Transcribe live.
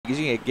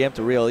he's going to get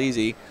gimped real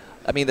easy.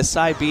 I mean, the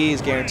side B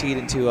is guaranteed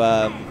into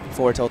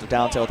forward tilt or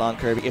down tilt on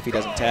Kirby if he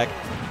doesn't tech,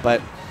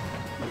 but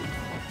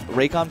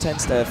Raykalm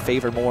tends to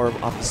favor more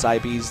off the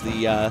side Bs,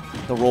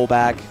 the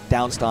rollback,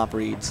 down stomp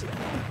reads.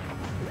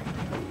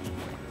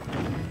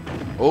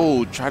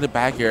 Oh, tried to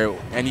back air,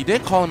 and he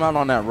did call him out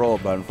on that roll,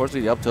 but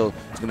unfortunately the up tilt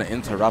is going to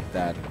interrupt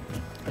that.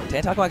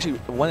 TanTaco actually,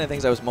 one of the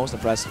things I was most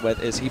impressed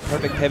with is he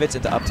perfect pivots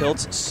into up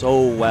tilts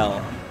so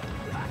well.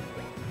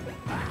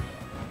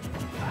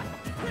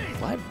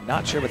 Well, I'm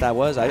not sure what that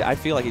was. I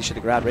feel like he should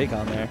have grabbed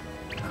Raykalm there.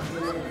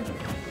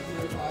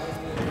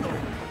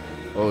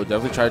 Oh,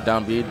 definitely tried to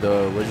down B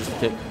the Wizard's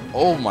kick.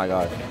 Oh my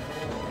god.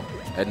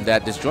 And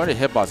that disjointed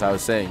hitbox I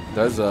was saying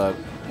does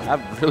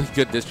have really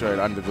good disjoint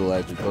under the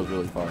ledge. It goes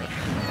really far.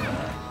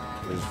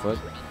 There's his foot.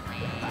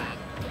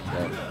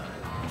 Yeah.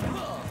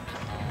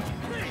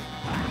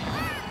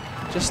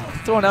 Just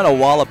throwing out a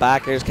wall of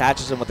backers,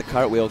 catches him with the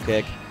cartwheel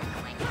kick.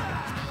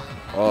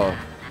 Oh,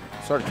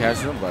 sort of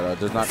catches him, but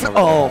does not cover.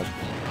 Oh,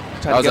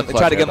 try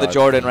to give him the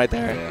Jordan right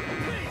there. Yeah.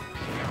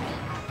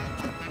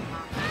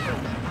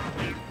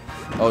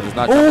 Oh, does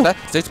not jump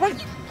that. Stage spike.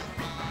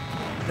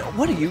 No,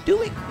 what are you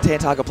doing?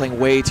 TanTaco playing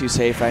way too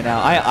safe right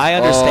now. I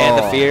understand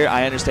the fear.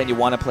 I understand you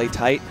want to play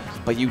tight,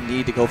 but you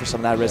need to go for some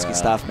of that risky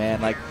stuff,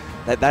 man. Like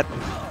that.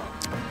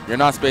 You're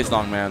not space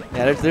long, man.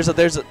 Yeah,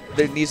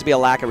 there needs to be a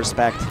lack of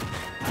respect.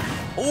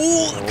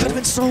 Oh, that could have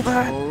been so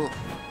bad.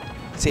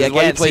 See,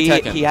 again,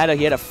 he had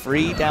a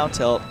free down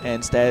tilt and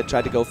instead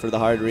tried to go for the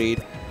hard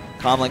read.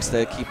 Comlinks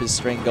to keep his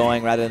string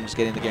going rather than just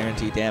getting the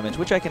guaranteed damage,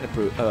 which I can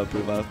approve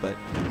of, but.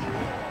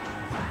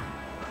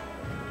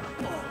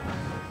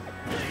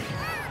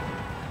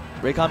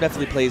 Raykalm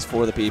definitely plays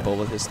for the people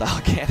with his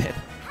style cannon.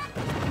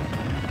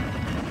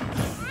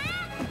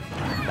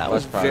 That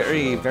was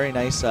very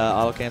nice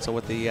auto cancel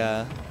with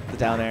the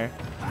down air.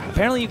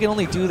 Apparently, you can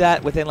only do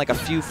that within like a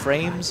few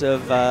frames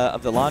of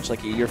the launch.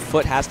 Like your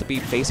foot has to be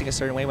facing a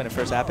certain way when it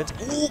first happens.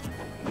 Ooh.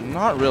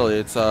 Not really.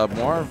 It's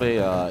more of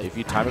a if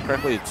you time it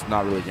correctly, it's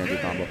not really a guaranteed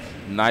combo.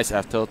 Nice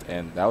F tilt,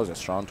 and that was a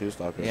strong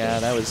 2-stock. Yeah,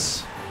 that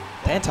was.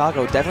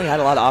 TanTaco definitely had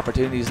a lot of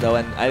opportunities though,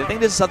 and I think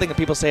this is something that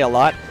people say a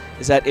lot.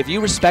 Is that if you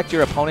respect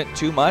your opponent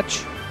too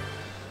much,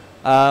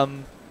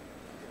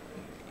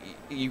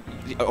 you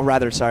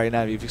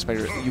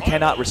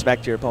cannot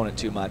respect your opponent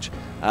too much.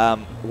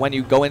 When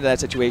you go into that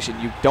situation,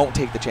 you don't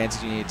take the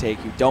chances you need to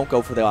take. You don't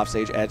go for the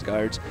offstage edge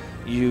guards.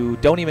 You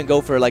don't even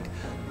go for like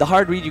the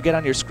hard read you get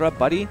on your scrub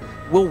buddy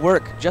will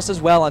work just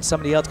as well on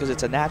somebody else because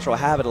it's a natural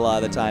habit a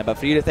lot of the time. But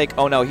for you to think,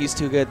 oh no, he's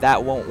too good,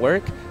 that won't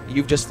work,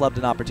 you've just flubbed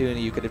an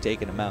opportunity. You could have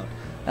taken him out.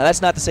 Now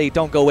that's not to say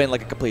don't go in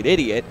like a complete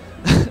idiot,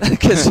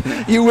 because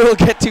you will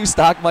get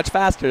 2-stocked much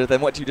faster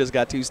than what you just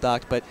got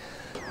 2-stocked. But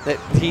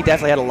he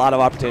definitely had a lot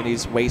of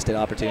opportunities, wasted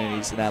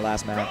opportunities in that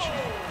last match.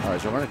 All right,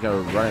 so we're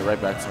going to run it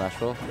right back to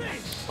Smashville.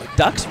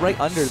 Ducks right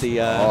under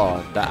the...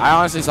 I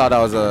honestly thought that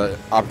was an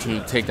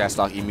opportunity to take that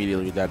stock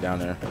immediately with that down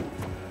there.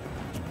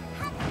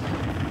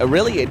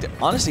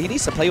 Honestly, he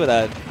needs to play with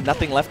a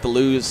nothing left to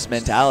lose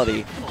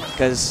mentality,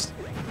 because...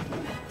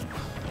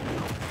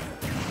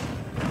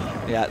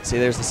 Yeah, see,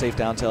 there's the safe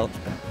down tilt.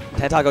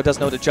 TanTaco does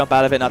know to jump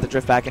out of it, not to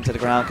drift back into the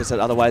ground, because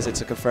otherwise it's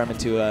a confirm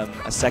into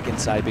a second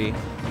side B.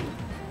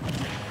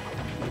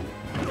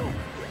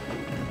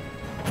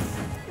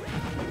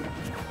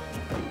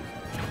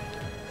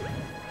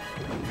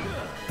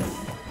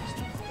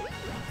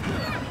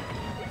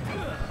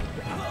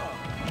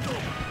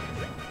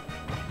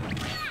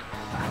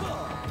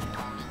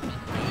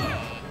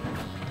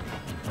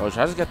 Oh,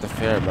 tries to get the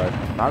fair, but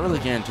not really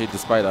guaranteed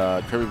despite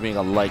Kirby being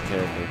a light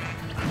character.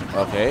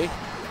 Okay,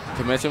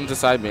 commits him to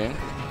side being.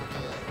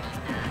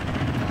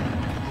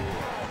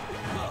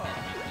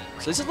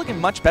 So this is looking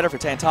much better for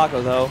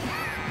TanTaco, though.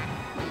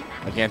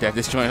 Again, that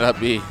disjointed up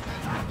B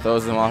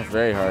throws him off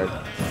very hard.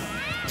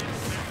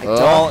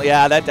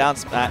 Yeah, that down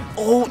smash.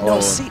 Oh, no,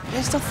 see,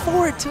 it's a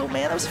forward tilt,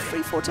 man. That was a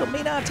free forward tilt.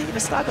 May not have taken a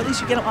stock. At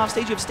least you get him off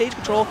stage. You have stage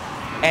control,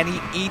 and he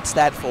eats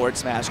that forward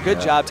smash. Good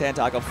job,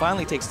 TanTaco.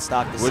 Finally takes the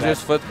stock this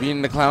Wizard's foot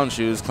beating the clown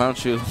shoes. Clown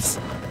shoes.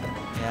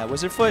 Yeah,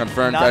 Wizard foot,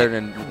 confirmed better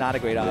than... Not a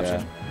great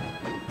option.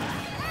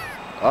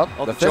 Oh,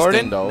 the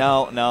Jordan? fisting,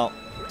 though. No.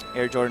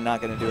 Air Jordan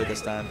not going to do it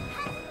this time.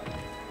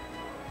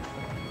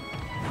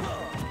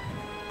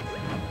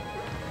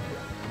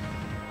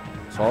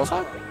 Swallow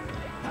shot?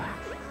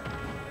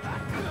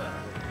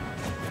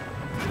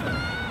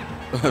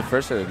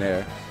 First hit in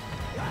there.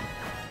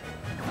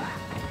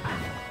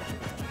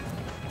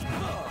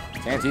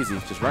 Can't easy.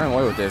 Just running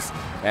away with this.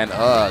 And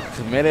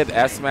committed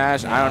F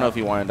smash. I don't know if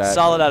he wanted that.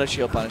 Solid out of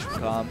shield punish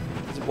from Calm.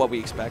 This is what we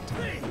expect.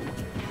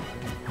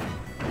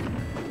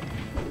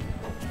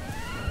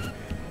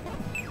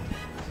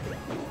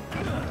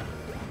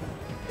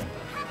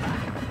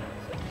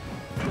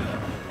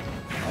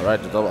 All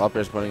right, the double up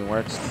air is putting in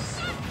work.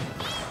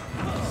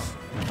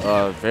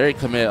 Very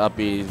commit up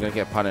B. He's going to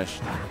get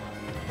punished.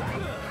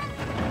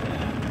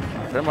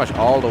 Pretty much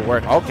all the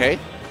work. Okay.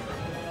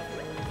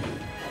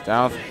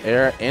 Down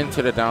air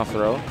into the down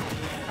throw.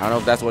 I don't know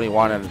if that's what he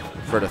wanted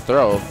for the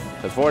throw.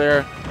 Because forward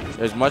air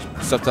is much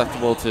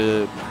susceptible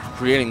to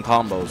creating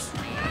combos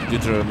due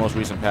to the most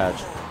recent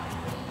patch.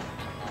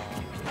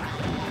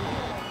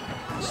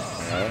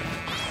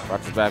 Alright.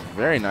 Rocks it back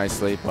very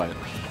nicely, but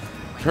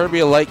Kirby,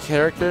 a light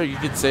character, you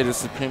could say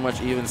this is pretty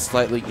much even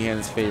slightly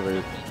Ganon's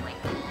favor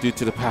due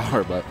to the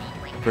power, but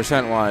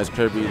percent-wise,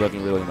 Kirby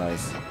looking really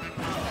nice.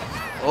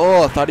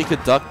 Oh, I thought he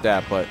could duck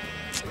that, but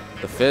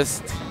the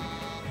fist,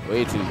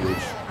 way too huge.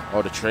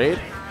 Oh, the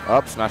trade?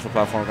 Up, smash the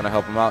platform, gonna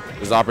help him out.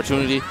 There's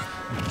opportunity.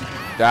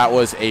 That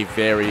was a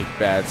very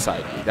bad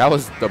side B. That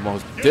was the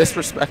most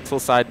disrespectful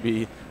side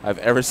B I've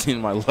ever seen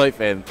in my life,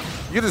 and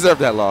you deserve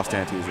that loss,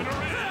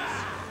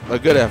 TanTaco. A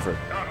good effort.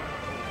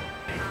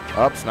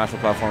 Up, smash the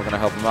platform, gonna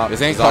help him out.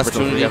 This ain't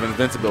opportunity. You have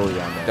invincibility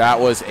on that. That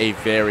was a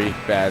very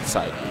bad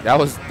side B. That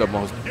was the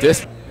most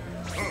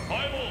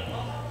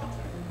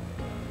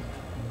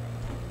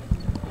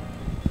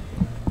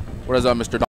What is up, Mr.